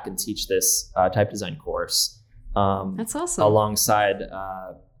come back and teach this type design course. That's awesome. Alongside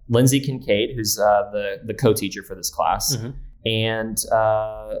Lindsay Kincaid, who's the co-teacher for this class. And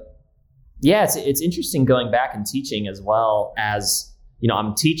it's interesting going back and teaching as well as,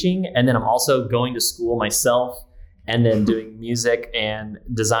 I'm teaching, and then I'm also going to school myself, and then doing music and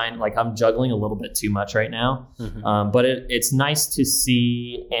design. I'm juggling a little bit too much right now. But it's nice to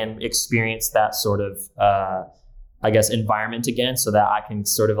see and experience that sort of, environment again, so that I can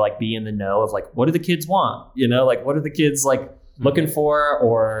sort of be in the know of what do the kids want? What are the kids looking for,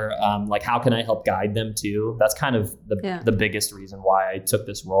 or how can I help guide them too? That's kind of the biggest reason why I took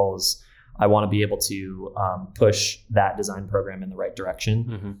this role, is I want to be able to push that design program in the right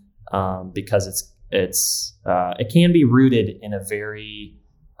direction, because it can be rooted in a very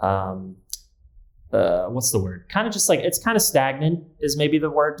what's the word? Kind of just it's kind of stagnant is maybe the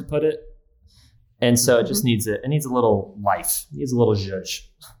word to put it, and so it just needs a little life, it needs a little zhuzh.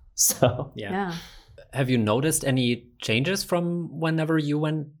 So yeah. Have you noticed any changes from whenever you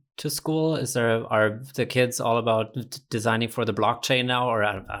went to school? Are the kids all about designing for the blockchain now, or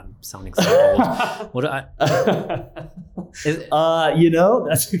I'm sounding so old? What that's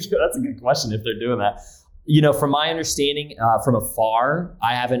a good question if they're doing that. From my understanding, from afar,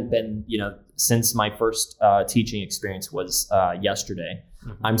 I haven't been, since my first teaching experience was yesterday.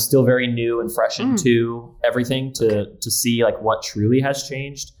 I'm still very new and fresh into everything to see what truly has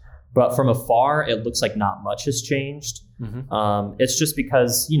changed. But from afar, it looks like not much has changed. It's just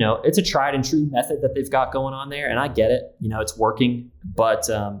because, it's a tried and true method that they've got going on there. And I get it, it's working. But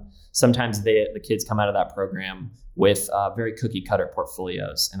sometimes the kids come out of that program with very cookie cutter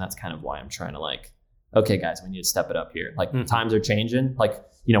portfolios. And that's kind of why I'm trying to like, okay, guys, we need to step it up here. Like times are changing. Like,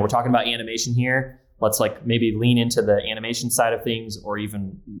 we're talking about animation here. Let's like maybe lean into the animation side of things, or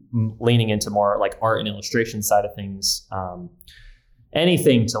even leaning into more like art and illustration side of things.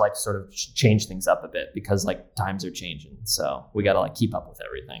 Anything to like sort of change things up a bit, because like times are changing. So we got to like keep up with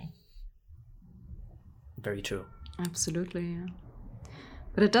everything. Very true. Absolutely. Yeah.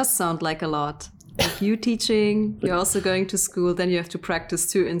 But it does sound like a lot. Like you teaching, you're also going to school, then you have to practice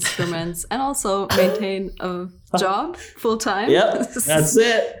 2 instruments and also maintain a job full time. Yep, that's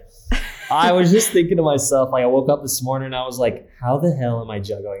it. I was just thinking to myself, like I woke up this morning and I was like, how the hell am I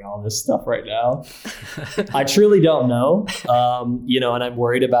juggling all this stuff right now? I truly don't know. And I'm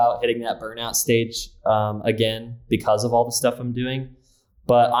worried about hitting that burnout stage again because of all the stuff I'm doing.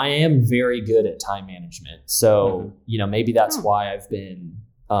 But I am very good at time management. So, maybe that's why I've been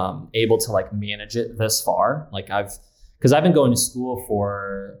able to like manage it this far. Like because I've been going to school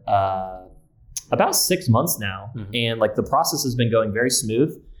for about 6 months now. And like the process has been going very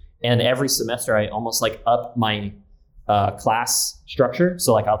smooth. And every semester I almost like up my class structure.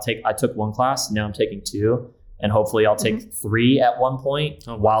 So like I took 1 class, now I'm taking 2, and hopefully I'll take 3 at one point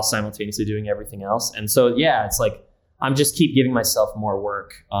while simultaneously doing everything else. And so, yeah, it's like, I'm just keep giving myself more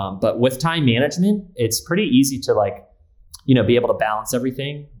work. But with time management, it's pretty easy to like, be able to balance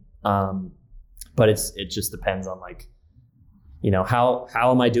everything. But it just depends on like, how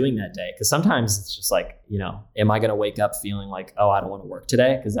am I doing that day? Because sometimes it's just like, am I going to wake up feeling like, oh, I don't want to work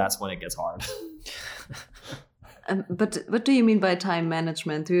today? Because that's when it gets hard. But what do you mean by time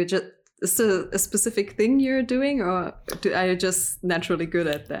management? Do you just, is it a specific thing you're doing, or are you just naturally good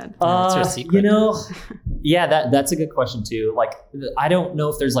at that? That's your secret. Yeah, that's a good question too. Like, I don't know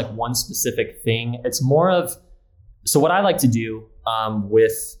if there's like one specific thing. It's more of, so what I like to do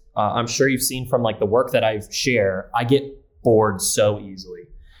with, I'm sure you've seen from like the work that I share, I get bored so easily.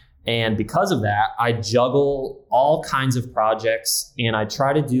 And because of that, I juggle all kinds of projects and I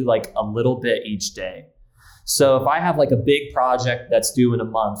try to do like a little bit each day. So if I have like a big project that's due in a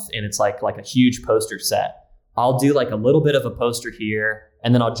month and it's like a huge poster set, I'll do like a little bit of a poster here,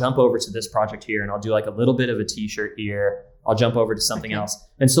 and then I'll jump over to this project here and I'll do like a little bit of a t-shirt here. I'll jump over to something else.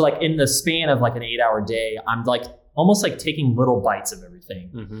 And so like in the span of like an 8-hour day, I'm like almost like taking little bites of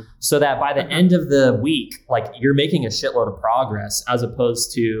everything, so that by the end of the week, like you're making a shitload of progress, as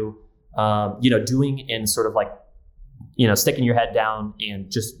opposed to, doing in sort of like, sticking your head down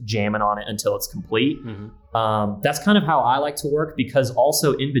and just jamming on it until it's complete. That's kind of how I like to work, because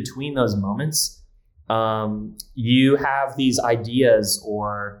also in between those moments, you have these ideas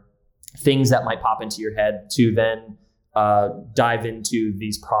or things that might pop into your head to then dive into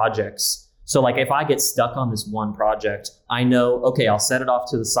these projects. So like if I get stuck on this one project, I know, okay, I'll set it off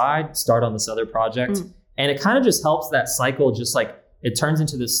to the side, start on this other project. And it kind of just helps that cycle, just like it turns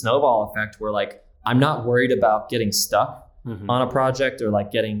into this snowball effect where like, I'm not worried about getting stuck on a project or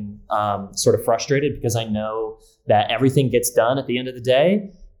like getting sort of frustrated, because I know that everything gets done at the end of the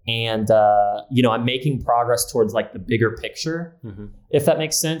day. And, I'm making progress towards like the bigger picture, if that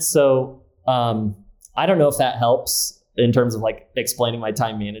makes sense. So I don't know if that helps in terms of like explaining my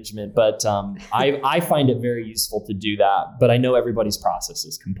time management, but I find it very useful to do that. But I know everybody's process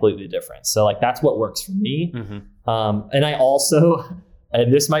is completely different. So like that's what works for me. And I also,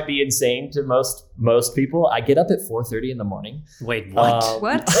 and this might be insane to most people, I get up at 4:30 in the morning. Wait, what?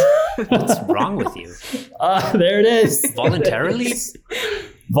 What? What's wrong with you? There it is. Voluntarily?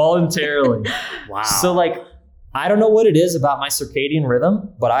 Voluntarily. Wow. So like, I don't know what it is about my circadian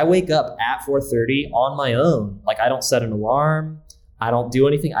rhythm, but I wake up at 4:30 on my own. Like I don't set an alarm. I don't do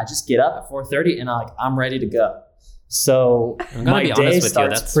anything. I just get up at 4:30 and I'm ready to go. So my day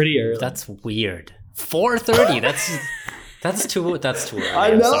starts pretty early. That's weird. 4:30. That's too early.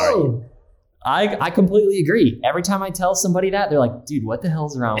 I know. I completely agree. Every time I tell somebody that, they're like, dude, what the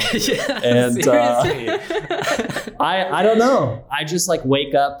hell's wrong with you? And I don't know. I just like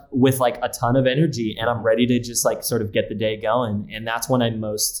wake up with like a ton of energy and I'm ready to just like sort of get the day going. And that's when I'm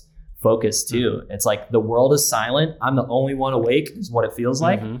most focused too. It's like the world is silent. I'm the only one awake is what it feels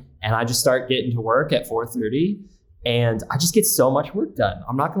like. And I just start getting to work at 4:30 and I just get so much work done.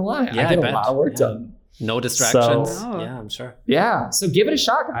 I'm not going to lie. I get a lot of work done. No distractions. So, yeah, I'm sure. Yeah. So give it a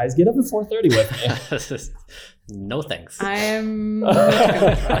shot, guys. Get up at 4:30 with me. No thanks. I'm not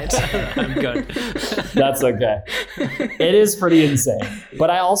gonna try it. I'm good. That's okay. It is pretty insane. But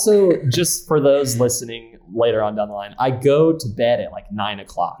I also, just for those listening, later on down the line. I go to bed at like 9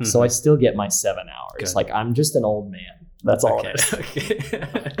 o'clock. So I still get my 7 hours. Good. Like I'm just an old man. That's all it is. Okay.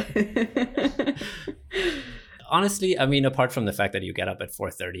 Honestly, I mean, apart from the fact that you get up at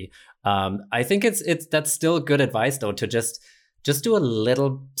 4:30, I think that's still good advice though, to just do a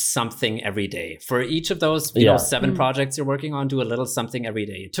little something every day. For each of those, you know, 7 projects you're working on, do a little something every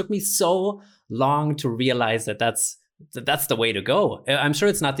day. It took me so long to realize that that's the way to go. I'm sure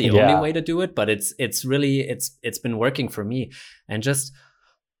it's not the only way to do it, but it's really been working for me. And just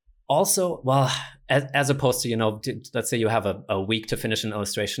also, well, as opposed to, you know, let's say you have a week to finish an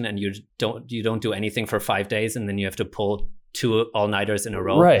illustration and you don't do anything for 5 days, and then you have to pull 2 all-nighters in a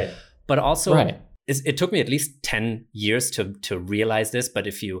row. Right. But also, it took me at least 10 years to realize this. But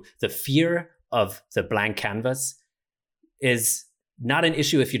the fear of the blank canvas is not an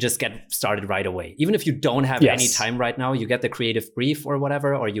issue if you just get started right away. Even if you don't have any time right now, you get the creative brief or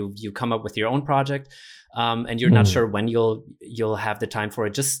whatever, or you come up with your own project, and you're not sure when you'll have the time for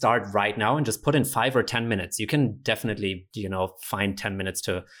it. Just start right now and just put in 5 or 10 minutes. You can definitely, you know, find 10 minutes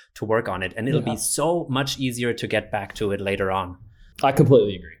to work on it, and it'll be so much easier to get back to it later on. I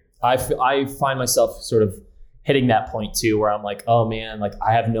completely agree. I find myself sort of hitting that point too, where I'm like, oh man, like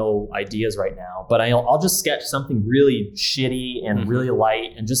I have no ideas right now, but I'll just sketch something really shitty and really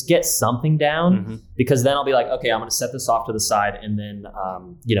light and just get something down, because then I'll be like, okay, I'm going to set this off to the side and then,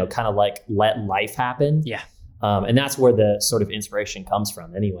 you know, kind of like let life happen. Yeah. And that's where the sort of inspiration comes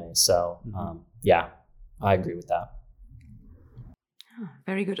from anyway. So, yeah, I agree with that. Oh,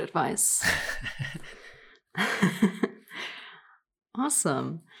 very good advice.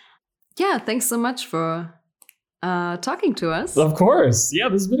 Awesome. Yeah. Thanks so much for talking to us. Of course. Yeah,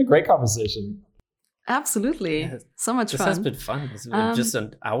 this has been a great conversation. Absolutely. Yeah, so much fun. This has been fun. Just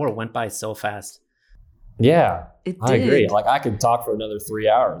an hour went by so fast. Yeah, I agree. did. Like I could talk for another 3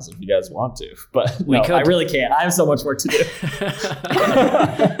 hours if you guys want to, but We no, could. I really can't. I have so much work to do.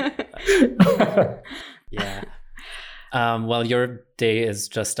 Yeah. Well, your day is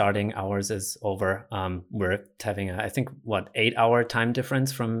just starting. Ours is over. We're having I think 8-hour time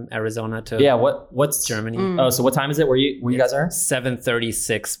difference from Arizona to what's Germany. Oh, so what time is it where you guys are?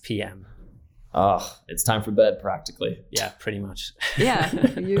 7:36 p.m. Oh, it's time for bed practically. Yeah, pretty much. Yeah,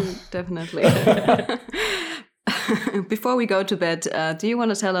 you definitely. Before we go to bed, do you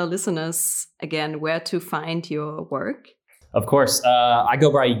want to tell our listeners again where to find your work? Of course. I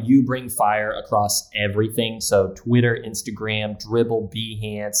go by You Bring Fire across everything. So Twitter, Instagram, Dribbble,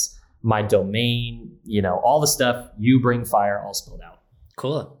 Behance, my domain, you know, all the stuff, You Bring Fire, all spelled out.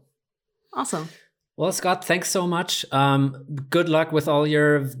 Cool. Awesome. Well, Scott, thanks so much. Good luck with all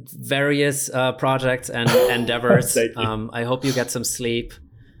your various projects and endeavors. I hope you get some sleep.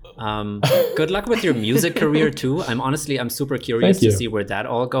 Good luck with your music career too. I'm super curious to see where that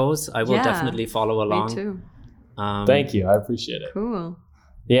all goes. I will definitely follow along. Me too. Thank you. I appreciate it. Cool.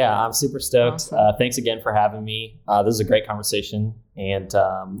 Yeah, I'm super stoked. Awesome. Thanks again for having me. This is a great conversation, and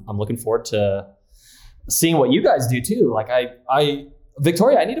I'm looking forward to seeing what you guys do too. Like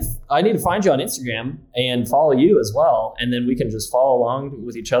Victoria, I need to find you on Instagram and follow you as well, and then we can just follow along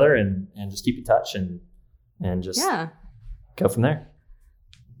with each other and just keep in touch and just go from there.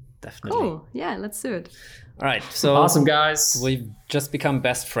 Definitely. Cool. Yeah, let's do it. All right. So awesome, guys. We've just become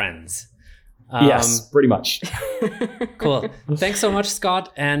best friends. Yes, pretty much. Cool. Thanks so much,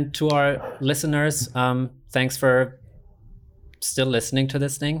 Scott. And to our listeners, thanks for still listening to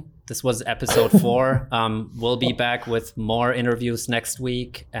this thing. This was episode 4. We'll be back with more interviews next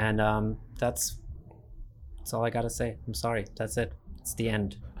week. And that's all I got to say. I'm sorry. That's it. It's the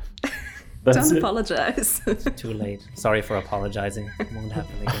end. Don't apologize. Too late. Sorry for apologizing. It won't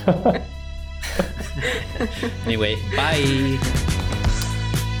happen again. Anyway, bye.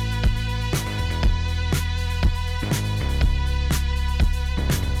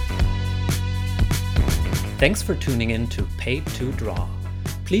 Thanks for tuning in to Paid to Draw.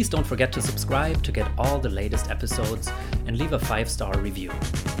 Please don't forget to subscribe to get all the latest episodes and leave a 5-star review.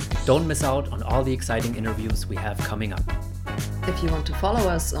 Don't miss out on all the exciting interviews we have coming up. If you want to follow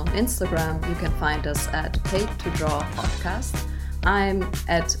us on Instagram, you can find us at Paid to Draw Podcast. I'm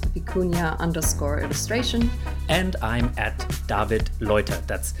at Vicuña_illustration. And I'm at David Leutert.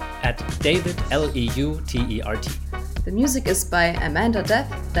 That's at David Leutert. The music is by Amanda Deff.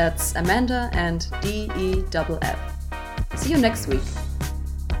 That's Amanda and Deff. See you next week.